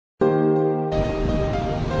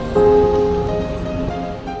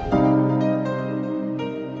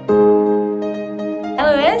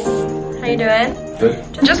you doing?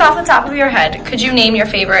 Good. Just off the top of your head, could you name your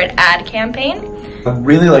favorite ad campaign? I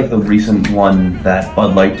really like the recent one that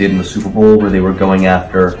Bud Light did in the Super Bowl where they were going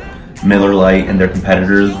after Miller Lite and their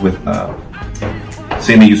competitors with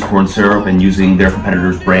saying they use corn syrup and using their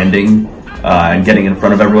competitors' branding and getting in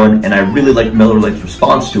front of everyone. And I really liked Miller Lite's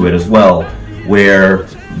response to it as well, where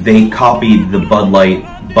they copied the Bud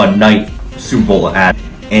Night Super Bowl ad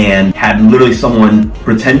and had literally someone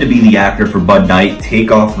pretend to be the actor for Bud Night,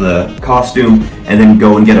 take off the costume, and then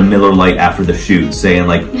go and get a Miller Lite after the shoot, saying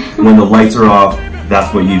like, when the lights are off,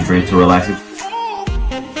 that's what you drink to relax.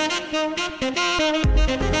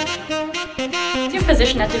 What's your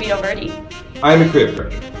position at DeVito Verdi? I'm a creative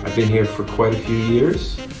director. I've been here for quite a few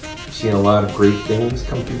years. I've seen a lot of great things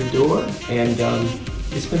come through the door, and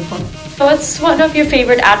it's been fun. What's one of your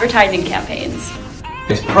favorite advertising campaigns?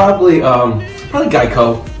 It's probably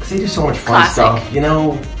Geico, because they do so much fun stuff, you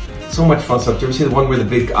know? So much fun stuff. Did you ever see the one where the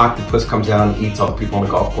big octopus comes out and eats all the people on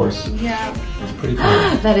the golf course? Yeah. It's pretty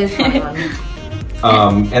fun. That is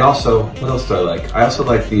fun. And also, what else do I like? I also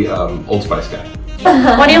like the Old Spice guy.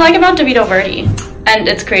 What do you like about DeVito Verdi and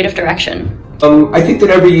its creative direction? I think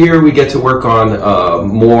that every year we get to work on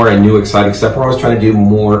more and new exciting stuff. We're always trying to do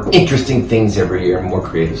more interesting things every year, more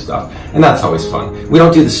creative stuff. And that's always fun. We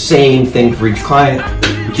don't do the same thing for each client.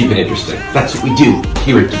 We keep it interesting. That's what we do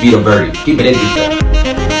here at DeVito Verdi. Keep it interesting.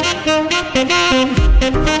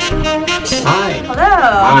 Hi. Hello.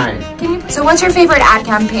 Hi. So what's your favorite ad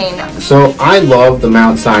campaign? So I love the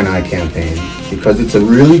Mount Sinai campaign because it's a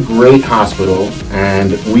really great hospital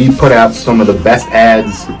and we put out some of the best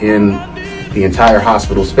ads in the entire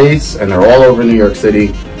hospital space and they're all over New York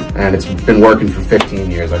City and it's been working for 15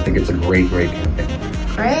 years. I think it's a great campaign.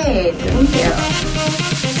 Great, thank you.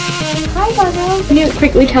 Hi, Gaga. Can you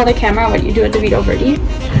quickly tell the camera what you do at DeVito Verdi?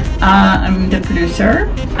 I'm the producer,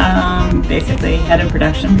 basically head of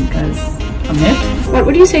production because I'm it. What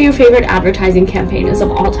would you say your favorite advertising campaign is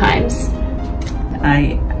of all times?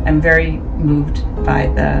 I am very moved by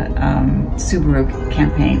the Subaru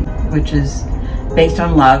campaign, which is based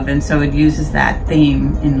on love, and so it uses that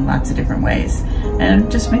theme in lots of different ways. And it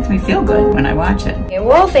just makes me feel good when I watch it. Okay,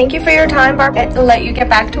 well, thank you for your time, Barbara. I'll let you get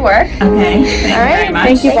back to work. Okay, thank you very much.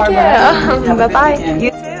 Thank you, Barbara. Have a good Bye-bye. weekend.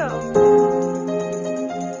 You too.